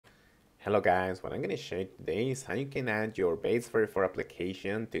Hello guys, what I'm going to show you today is how you can add your Base44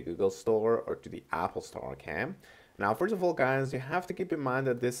 application to Google Store or to the Apple Store, okay? Now, first of all, guys, you have to keep in mind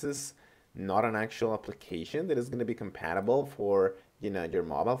that this is not an actual application that is going to be compatible for, your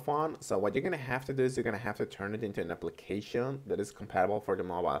mobile phone. So what you're going to have to do is you're going to have to turn it into an application that is compatible for the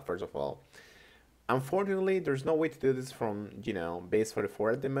mobile, first of all. Unfortunately, there's no way to do this from,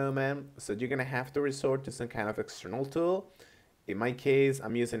 Base44 at the moment. So you're going to have to resort to some kind of external tool. In my case,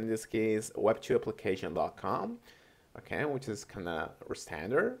 I'm using in this case web2application.com, okay, which is kind of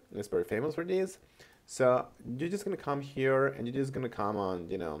standard. It's very famous for this. So you're just gonna come here and you're just gonna come on,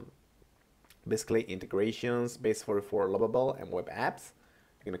 basically integrations, Base44 lovable and web apps.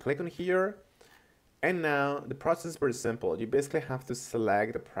 You're gonna click on here. And now the process is very simple. You basically have to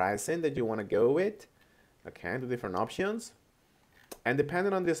select the pricing that you want to go with, okay, the different options. And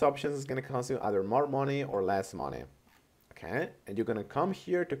depending on these options, it's going to cost you either more money or less money. Okay, and you're gonna come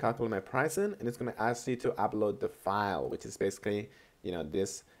here to calculate my pricing, and it's gonna ask you to upload the file, which is basically,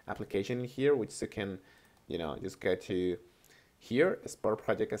 this application here, which you can, just get to here, export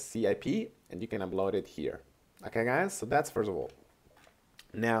project as CIP, and you can upload it here. Okay, guys, so that's first of all.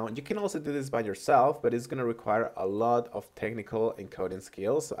 Now, you can also do this by yourself, but it's gonna require a lot of technical and coding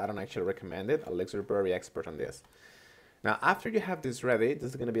skills, so I don't actually recommend it. Alex is very expert on this. Now, after you have this ready,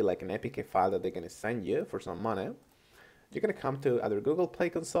 this is gonna be like an APK file that they're gonna send you for some money. You're going to come to either Google Play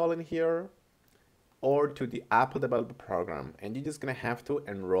Console in here or to the Apple Developer Program, and you're just going to have to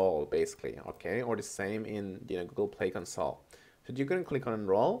enroll basically, okay, or the same in Google Play Console. So you're going to click on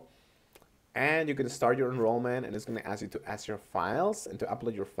enroll, and you're going to start your enrollment, and it's going to ask you to add your files and to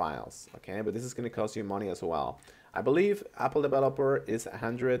upload your files, okay, but this is going to cost you money as well. I believe Apple Developer is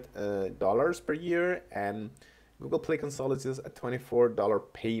 $100 per year, and Google Play Console is just a $24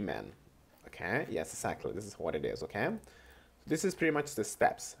 payment. Okay, yes, exactly, this is what it is, okay? This is pretty much the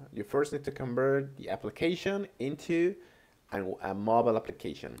steps. You first need to convert the application into a mobile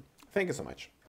application. Thank you so much.